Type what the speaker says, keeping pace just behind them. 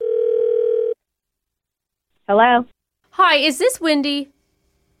Hello? Hi, is this Wendy?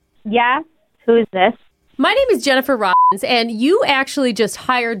 Yeah? Who is this? My name is Jennifer Robbins, and you actually just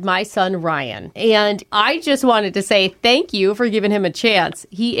hired my son, Ryan. And I just wanted to say thank you for giving him a chance.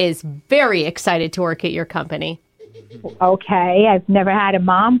 He is very excited to work at your company. Okay, I've never had a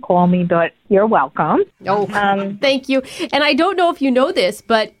mom call me, but you're welcome. Oh, thank you. And I don't know if you know this,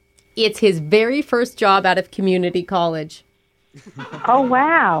 but it's his very first job out of community college. Oh,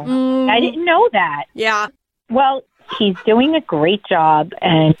 wow. I didn't know that. Yeah. Well, he's doing a great job,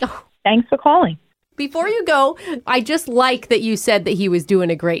 and thanks for calling. Before you go, I just like that you said that he was doing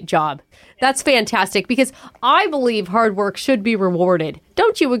a great job. That's fantastic because I believe hard work should be rewarded.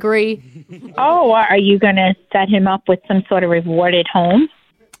 Don't you agree? Oh, are you going to set him up with some sort of rewarded home?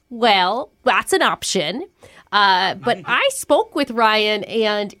 Well, that's an option. But I spoke with Ryan,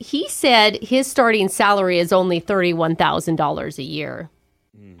 and he said his starting salary is only $31,000 a year.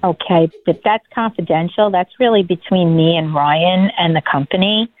 Okay, but that's confidential. That's really between me and Ryan and the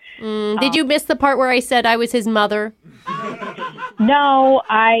company. Did you miss the part where I said I was his mother? No,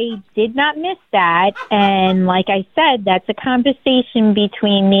 I did not miss that. And like I said, that's a conversation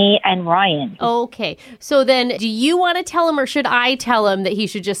between me and Ryan. Okay. So then do you want to tell him or should I tell him that he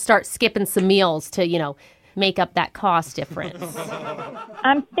should just start skipping some meals to, make up that cost difference?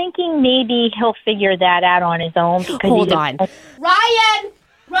 I'm thinking maybe he'll figure that out on his own. Hold on.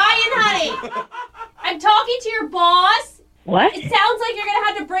 Ryan, honey, I'm talking to your boss. What? It sounds like you're going to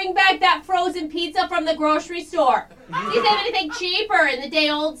have to bring back that frozen pizza from the grocery store. See if they have anything cheaper in the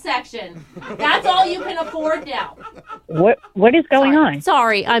day-old section. That's all you can afford now. What is going on?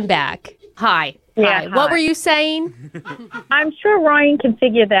 Sorry, I'm back. Hi. Yeah, Hi. What were you saying? I'm sure Ryan can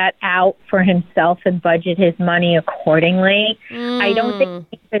figure that out for himself and budget his money accordingly. I don't think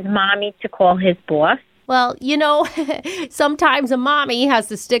he needs his mommy to call his boss. Well, sometimes a mommy has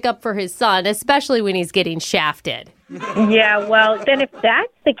to stick up for his son, especially when he's getting shafted. Yeah, well, then if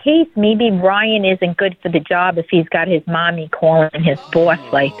that's the case, maybe Ryan isn't good for the job if he's got his mommy calling his boss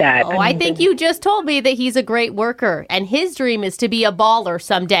like that. Oh, I think you just told me that he's a great worker, and his dream is to be a baller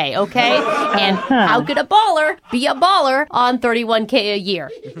someday, okay? And how could a baller be a baller on $31K a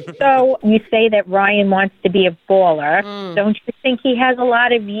year? So you say that Ryan wants to be a baller. Don't you think he has a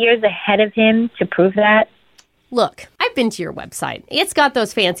lot of years ahead of him to prove that? Look, I've been to your website. It's got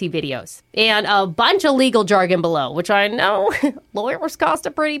those fancy videos and a bunch of legal jargon below, which I know lawyers cost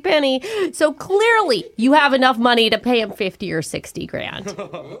a pretty penny. So clearly you have enough money to pay him 50 or 60 grand.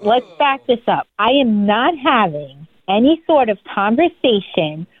 Let's back this up. I am not having any sort of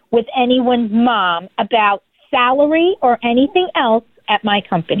conversation with anyone's mom about salary or anything else at my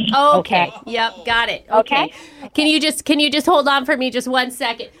company. Okay. Yep, got it. Okay. Can you just hold on for me just 1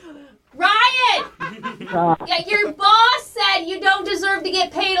 second? Ryan! Yeah, your boss said you don't deserve to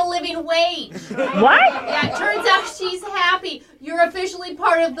get paid a living wage. What? Yeah, it turns out she's happy. You're officially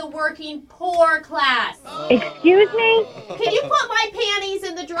part of the working poor class. Excuse me? Can you put my panties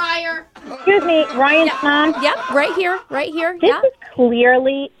in the dryer? Excuse me, Ryan's mom? Yep, right here. This is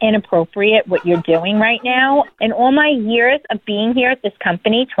clearly inappropriate what you're doing right now. In all my years of being here at this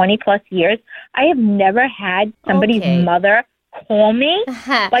company, 20 plus years, I have never had somebody's mother call me.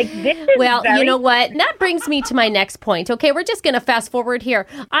 Like, this is well, you know what? That brings me to my next point. Okay, we're just going to fast forward here.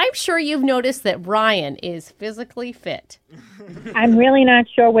 I'm sure you've noticed that Ryan is physically fit. I'm really not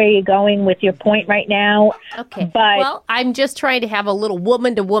sure where you're going with your point right now. Okay. But well, I'm just trying to have a little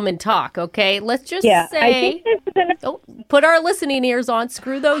woman-to-woman talk, okay? Let's just I say... think this is put our listening ears on,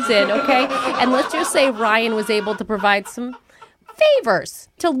 screw those in, okay? And let's just say Ryan was able to provide some favors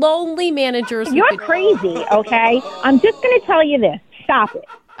to lonely managers. You're crazy, okay? I'm just going to tell you this. Stop it.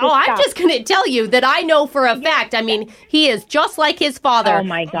 I'm just going to tell you that I know for a fact. I mean, he is just like his father. Oh,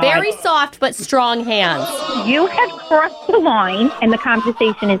 my God. Very soft but strong hands. You have crossed the line, and the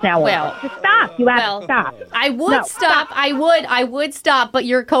conversation is now over. Just stop. You have to stop. I would stop. I would stop, but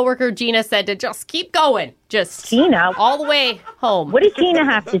your coworker Gina said to just keep going. Just Gina? All the way home. What does Gina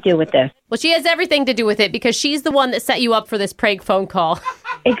have to do with this? Well, she has everything to do with it because she's the one that set you up for this prank phone call.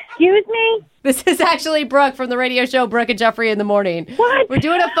 Excuse me? This is actually Brooke from the radio show Brooke and Jeffrey in the Morning. What? We're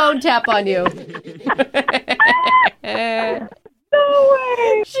doing a phone tap on you. No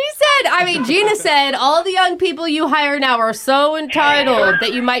way. Gina said, all the young people you hire now are so entitled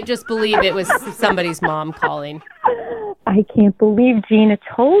that you might just believe it was somebody's mom calling. I can't believe Gina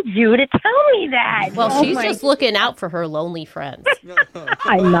told you to tell me that. Well, she's just looking out for her lonely friends.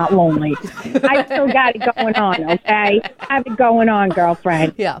 I'm not lonely. I still got it going on, okay? I have it going on,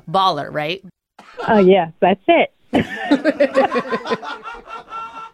 girlfriend. Yeah, baller, right? Oh, yes, that's it.